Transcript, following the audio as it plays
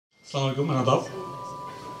Assalamualaikum and adab.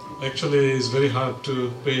 Actually, it's very hard to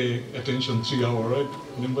pay attention 3 hours, right,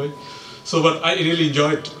 Mumbai? So, but I really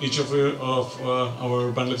enjoyed each of our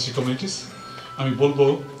Bangladeshi communities. আমি বলবো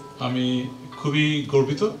আমি খুবই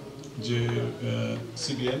গর্বিত যে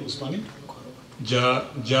CBN Usmani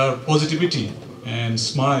যার positivity and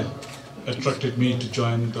smile attracted me to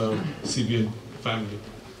join the CBN family.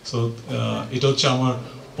 So এটা হচ্ছে আমার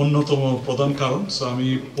অন্যতম প্রধান কারণ। সো আমি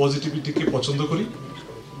পজিটিভিটিকে পছন্দ করি।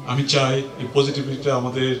 আমি চাই এই পজিটিভিটিটা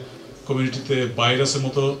আমাদের কমিউনিটিতে ভাইরাসের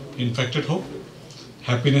মতো ইনফেক্টেড হোক,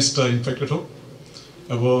 হ্যাপিনেসটা ইনফেক্টেড হোক।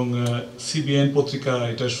 এবং সিবিএন পত্রিকা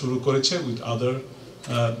এটা শুরু করেছে with other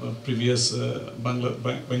previous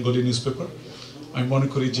Bengali news paper. আমি মনে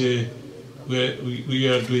করি যে we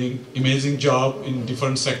are doing amazing job in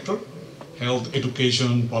different sector, health,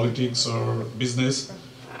 education, politics or business.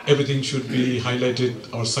 Everything should be highlighted.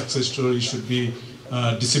 Our success story should be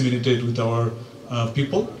disseminated with our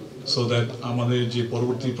people, so that আমাদের যে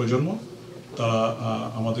পরবর্তী প্রজন্ম তারা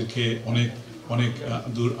আমাদেরকে অনেক অনেক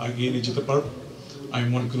দূর এগিয়ে নিয়ে যেতে পারবে। আমি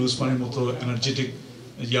মনে করি উসমানের মতো energetic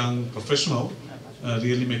young professional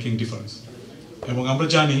really making difference. এবং আমরা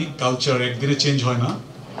জানি কালচার একদিনে চেঞ্জ হয় না,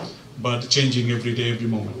 but changing every day every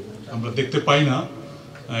moment. আমরা দেখতে পাই না,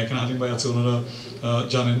 এখানে হালিম ভাই আছে, ওনারা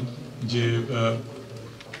জানেন যে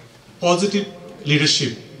পজিটিভ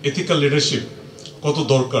লিডারশিপ, এথিক্যাল লিডারশিপ কত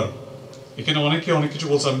দরকার। এখানে অনেকে অনেক কিছু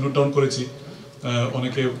বলছে, আমি নোট ডাউন করেছি।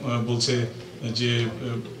 অনেকে বলছে যে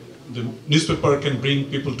the newspaper can bring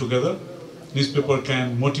people together, newspaper can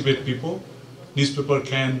motivate people, newspaper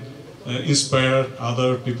can inspire other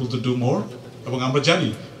people to do more. এবং আমরা জানি,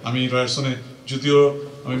 আমি রায়ারসনে যদিও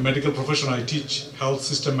আমি medical profession, I teach health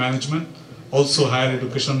system management, also higher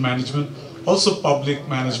education management, also public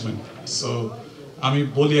management. So আমি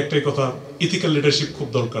বলি একটাই কথা, ইথিক্যাল লিডারশিপ খুব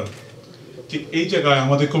দরকার। ঠিক এই জায়গায়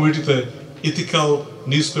আমাদের কমিউনিটিতে ইথিক্যাল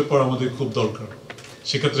নিউজ পেপার আমাদের খুব দরকার।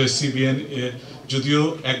 সেক্ষেত্রে সিবিএন যদিও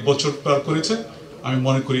 1 বছর পার করেছে, আমি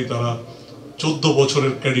মনে করি তারা 14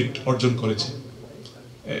 বছরের ক্রেডিট অর্জন করেছে।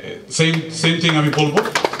 সেম থিং আমি বলবো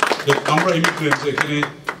যে আমরা ইমিগ্রেন্টস এখানে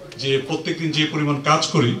যে প্রত্যেকদিন যে পরিমাণ কাজ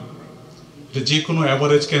করি, এটা যে কোনো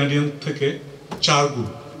অ্যাভারেজ ক্যানাডিয়ান থেকে 4 গুণ।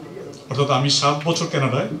 অর্থাৎ আমি 7 বছর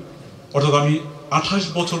কানাডায়, অর্থাৎ আমি 28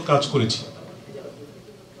 বছর কাজ করেছি।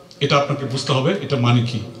 এটা আপনাকে বুঝতে হবে, এটা মানে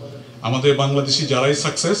কি। আমাদের বাংলাদেশি যারাই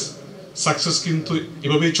সাকসেস কিন্তু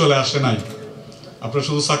এভাবেই চলে আসে নাই। আপনারা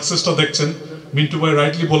শুধু সাকসেসটা দেখছেন। মিন্টু ভাই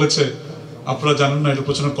রাইটলি বলেছে, আপনারা জানেন না এটার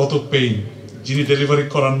পেছনে কত পেইন। যিনি ডেলিভারি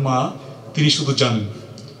করান মা, তিনি শুধু জানেন,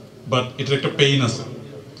 বাট এটার একটা পেইন আছে।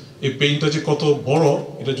 এই পেইনটা যে কত বড়,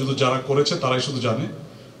 এটা শুধু যারা করেছে তারাই শুধু জানে।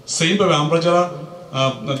 সেইমভাবে আমরা যারা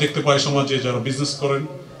দেখতে পাই সমাজে, যারা বিজনেস করেন,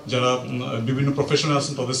 যারা বিভিন্ন প্রফেশনে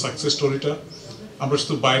আছেন, তাদের সাকসেস স্টোরিটা আমরা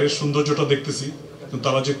শুধু বাইরের সৌন্দর্যটা দেখতেছি, কিন্তু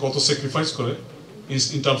তারা যে কত স্যাক্রিফাইস করে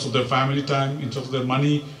in terms of their family time, in terms of their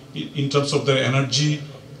money, in terms of their energy,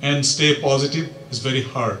 and stay positive is very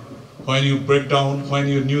hard. When you break down, when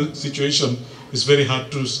your new situation, it's very hard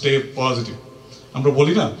to stay positive. আমরা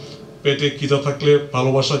বলি না, পেটে খিদা থাকলে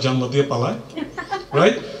ভালোবাসা জানলা দিয়ে পালায়,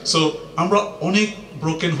 রাইট? সো আমরা অনেক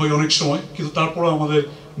ব্রোকেন হই অনেক সময়, কিন্তু তারপরে আমাদের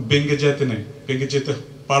ভেঙে যেতে নেই, ভেঙে যেতে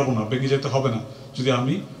পারবো না, ভেঙে যেতে হবে না যদি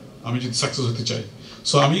আমি যদি সাকসেস হতে চাই।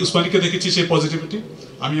 সো আমি উসমানীকে দেখেছি সেই পজিটিভিটি।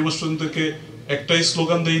 আমি আমার স্টুডেন্টদেরকে একটাই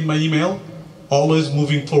স্লোগান দেই in my email, always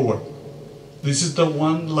moving forward. This is the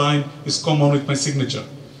one line is common with my signature.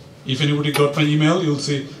 If anybody got my email, you'll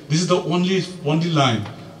see this is the only line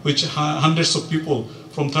which hundreds of people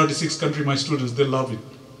from 36 countries, my students, they love it.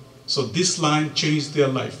 So this line changed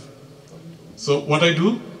their life. So what I do,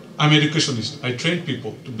 I'm an educationist. I train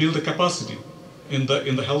people to build the capacity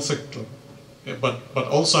in the health sector. But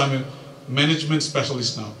also I'm a management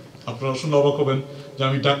specialist now. আপনারা শুনলে অবাক হবেন যে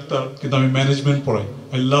আমি doctor, কিন্তু আমি management পড়াই।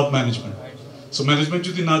 I love management. So management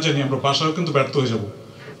যদি না জানি, আমরা বাসায়ও কিন্তু ব্যর্থ হয়ে যাব।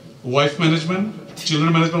 Wife management,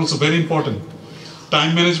 children management also very important, time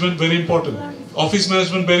management very important, office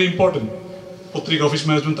management very important. পত্রিকা অফিস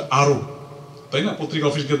ম্যানেজমেন্ট আরও, তাই না? পত্রিকা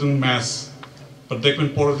অফিস গিয়ে তুমি ম্যাথস, বাট দেখবেন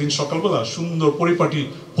পরের দিন সকালবেলা সুন্দর পরিপাটি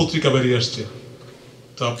পত্রিকা বেরিয়ে আসছে।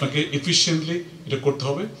 তো আপনাকে এফিসিয়েন্টলি এটা করতে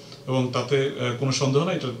হবে, এবং তাতে কোনো সন্দেহ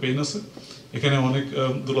নাই এটার পেইন আছে। এখানে অনেক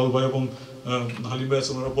দুলাল ভাই এবং হালিম ভাই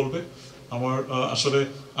আছে, ওনারা বলবে। আমার আসলে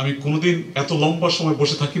আমি কোনোদিন এত লম্বা সময়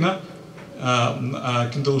বসে থাকি না,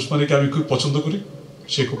 কিন্তু উসমানীকে আমি খুব পছন্দ করি।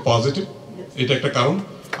 সে খুব পজিটিভ, এটা একটা কারণ।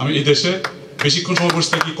 আমি এই দেশে বেশিক্ষণ সময়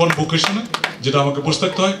বসে থাকি কনভোকেশনে, যেটা আমাকে বসে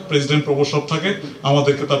থাকতে হয়। প্রেসিডেন্ট প্রভু সব থাকে,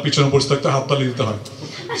 আমাদেরকে তার পিছনে বসে থাকতে হয়, হাততালি দিতে হয়।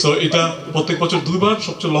 সো এটা প্রত্যেক বছর 2 বার,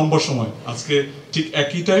 সবচেয়ে লম্বা সময়। আজকে ঠিক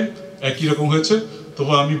একই টাইম, একই রকম হয়েছে,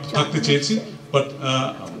 তবু আমি থাকতে চেয়েছি।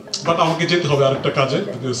 বাট আমাকে যেতে হবে আরেকটা কাজে,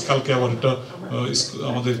 কালকে আবার একটা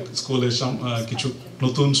আমাদের স্কুলে কিছু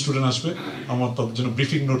নতুন স্টুডেন্ট আসবে আমার তাদের জন্য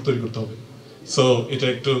ব্রিফিং নোট তৈরি করতে হবে। সো এটা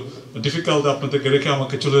একটু ডিফিকাল্ট, আপনাদেরকে রেখে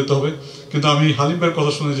আমাকে চলে যেতে হবে। কিন্তু আমি হালিম ভাইয়ের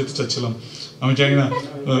কথা শুনে যেতে চাচ্ছিলাম। আমি জানি না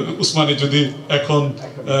উসমানী যদি এখন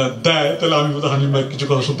দেয় তাহলে আমি বোধহয় হালিম ভাইয়ের কিছু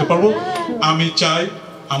কথা শুনতে পারবো। আমি চাই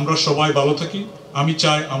আমরা সবাই ভালো থাকি, আমি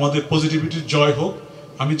চাই আমাদের পজিটিভিটির জয় হোক,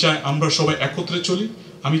 আমি চাই আমরা সবাই একত্রে চলি,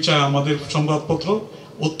 আমি চাই আমাদের সংবাদপত্র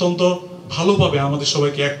অত্যন্ত ভালোভাবে আমাদের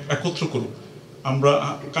সবাইকে একত্র করুক। আমরা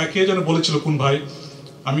কে যেন বলেছিল কোন ভাই,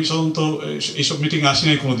 আমি সাধারণত এইসব মিটিং আসি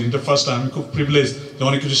নাই কোনোদিন, এটা ফার্স্ট টাইম। আমি খুব প্রিভিলেজ যে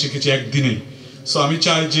অনেক কিছু শিখেছি একদিনেই। সো আমি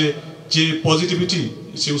চাই যে পজিটিভিটি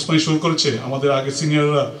সে উসমানী শুরু করেছে, আমাদের আগে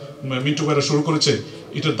সিনিয়ররা মিন্টু ভাইরা শুরু করেছে,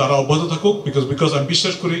 এটার দ্বারা অব্যাহত থাকুক। বিকজ আমি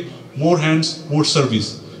বিশ্বাস করি মোর হ্যান্ডস মোর সার্ভিস,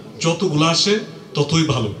 যতগুলো আসে ততই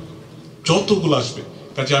ভালো, যতগুলো আসবে।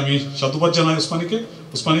 কাজে আমি সাধুবাদ জানাই উসমানীকে।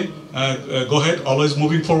 Usmani, go ahead, always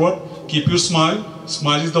moving forward, keep your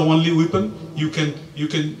smile is the only weapon, you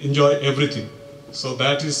can enjoy everything. So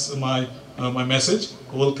that is my message.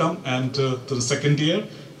 Welcome and to the second year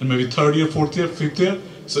and maybe third year, fourth year, fifth year.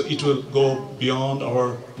 So it will go beyond our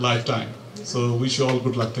lifetime. So wish you all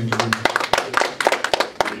good luck. Thank you very much.